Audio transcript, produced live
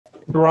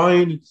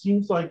Brian, it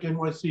seems like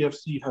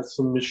NYCFC has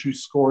some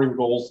issues scoring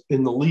goals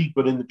in the league,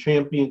 but in the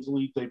Champions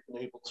League, they've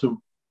been able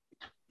to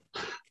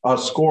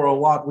score a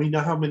lot. We know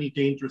how many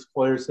dangerous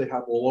players they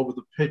have all over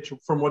the pitch.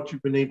 From what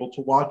you've been able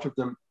to watch of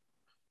them,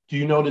 do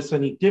you notice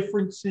any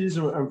differences?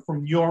 Or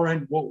from your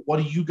end, what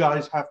do you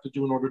guys have to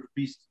do in order to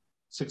be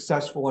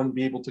successful and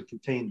be able to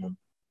contain them?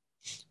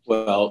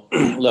 Well,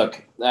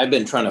 look, I've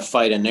been trying to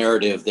fight a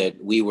narrative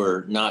that we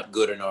were not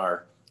good in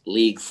our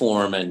league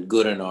form and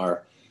good in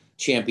our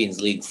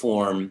Champions League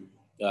form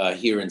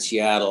here in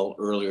Seattle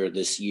earlier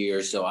this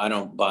year. So I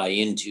don't buy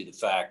into the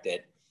fact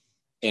that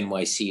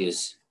NYC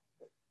is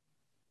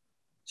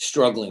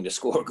struggling to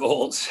score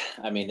goals.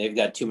 I mean, they've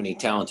got too many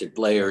talented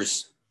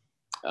players.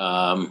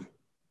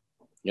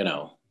 You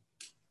know,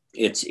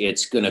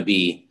 it's going to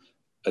be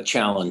a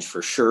challenge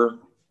for sure.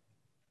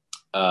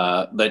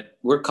 But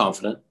we're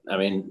confident. I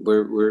mean,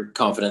 we're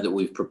confident that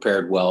we've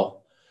prepared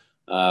well.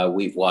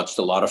 We've watched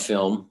a lot of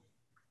film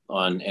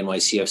on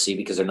NYCFC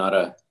because they're not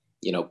a,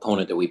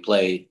 opponent that we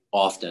play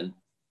often.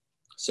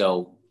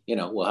 So,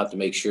 we'll have to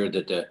make sure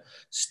that the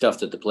stuff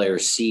that the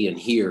players see and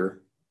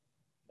hear,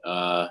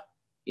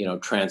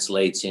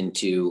 translates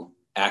into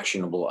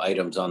actionable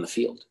items on the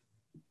field.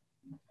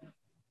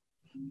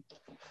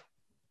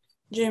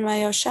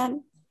 Jeremiah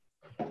Oshan.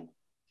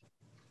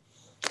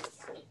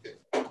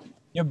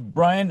 Yeah,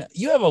 Brian,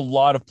 you have a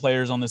lot of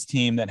players on this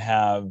team that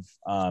have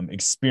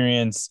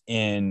experience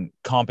in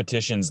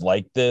competitions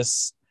like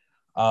this.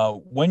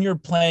 When you're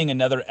playing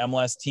another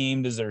MLS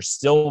team, does there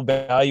still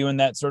value in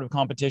that sort of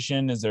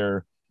competition? Is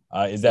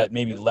that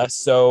maybe less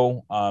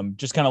so?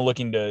 Just kind of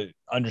looking to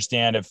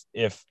understand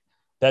if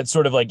that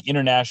sort of like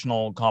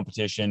international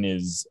competition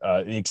is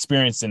the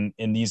experience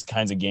in these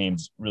kinds of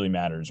games really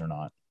matters or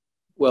not.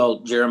 Well,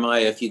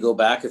 Jeremiah, if you go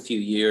back a few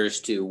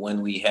years to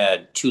when we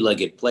had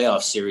two-legged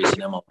playoff series in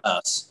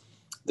MLS,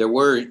 there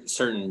were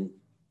certain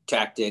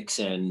tactics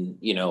and,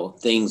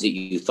 things that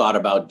you thought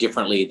about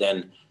differently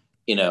than,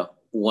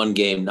 one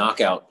game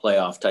knockout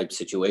playoff type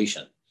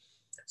situation.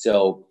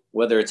 So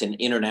whether it's an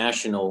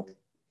international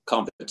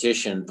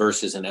competition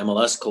versus an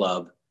MLS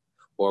club,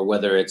 or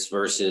whether it's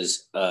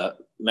versus a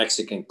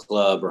Mexican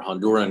club or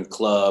Honduran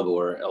club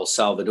or El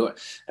Salvador,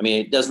 I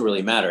mean, it doesn't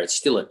really matter. It's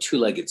still a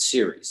two-legged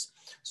series.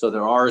 So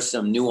there are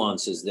some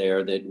nuances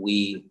there that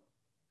we,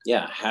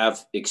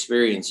 have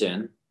experience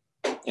in,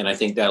 and I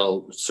think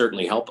that'll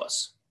certainly help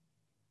us.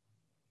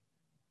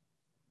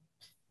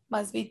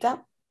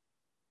 Masvita.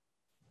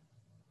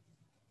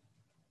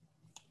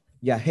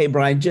 Yeah. Hey,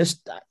 Brian,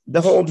 just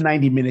the whole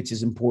 90 minutes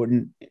is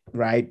important,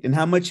 right? And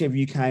how much have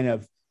you kind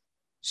of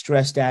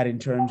stressed that in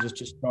terms of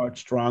just start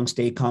strong,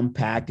 stay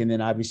compact, and then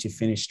obviously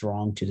finish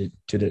strong to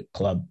the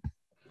club?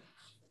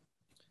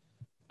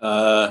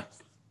 Well,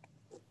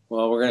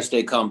 we're going to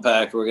stay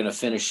compact. We're going to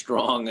finish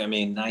strong. I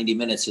mean, 90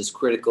 minutes is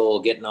critical.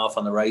 Getting off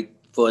on the right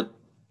foot,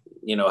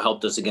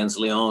 helped us against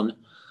Leon.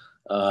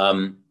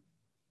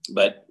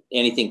 But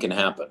anything can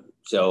happen.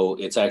 So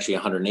it's actually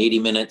 180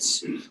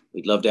 minutes.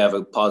 We'd love to have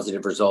a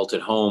positive result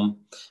at home.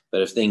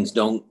 But if things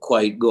don't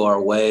quite go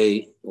our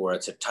way or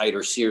it's a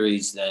tighter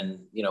series, then,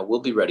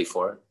 we'll be ready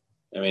for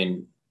it. I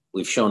mean,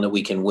 we've shown that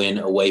we can win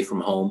away from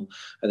home.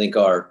 I think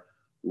our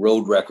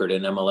road record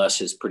in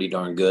MLS is pretty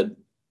darn good.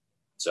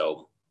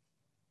 So.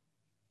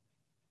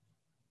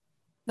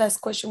 Last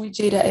question with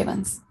Jada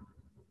Evans.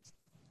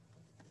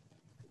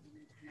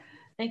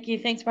 Thank you.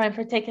 Thanks, Brian,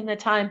 for taking the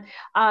time.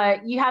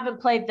 You haven't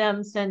played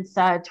them since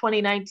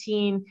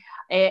 2019,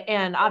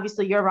 and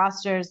obviously your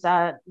roster is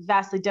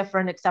vastly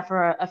different except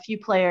for a few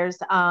players.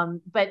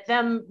 But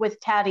them with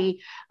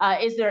Taty,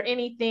 is there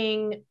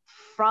anything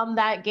from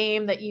that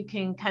game that you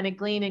can kind of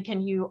glean, and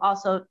can you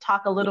also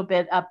talk a little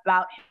bit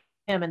about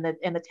him and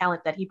the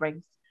talent that he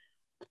brings?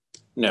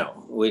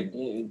 No,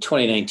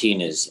 2019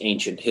 is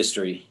ancient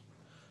history.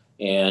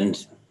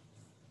 And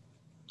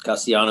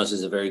Castellanos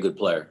is a very good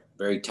player,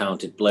 very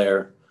talented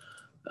player.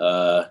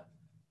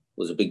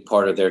 Was a big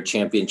part of their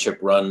championship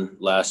run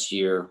last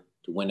year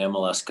to win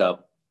MLS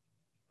Cup.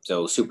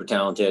 So super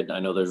talented. I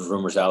know there's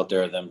rumors out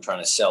there of them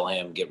trying to sell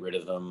him, get rid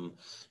of him,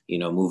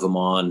 move him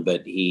on,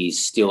 but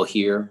he's still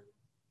here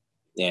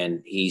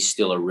and he's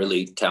still a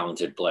really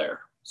talented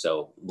player.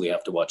 So we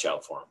have to watch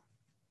out for him.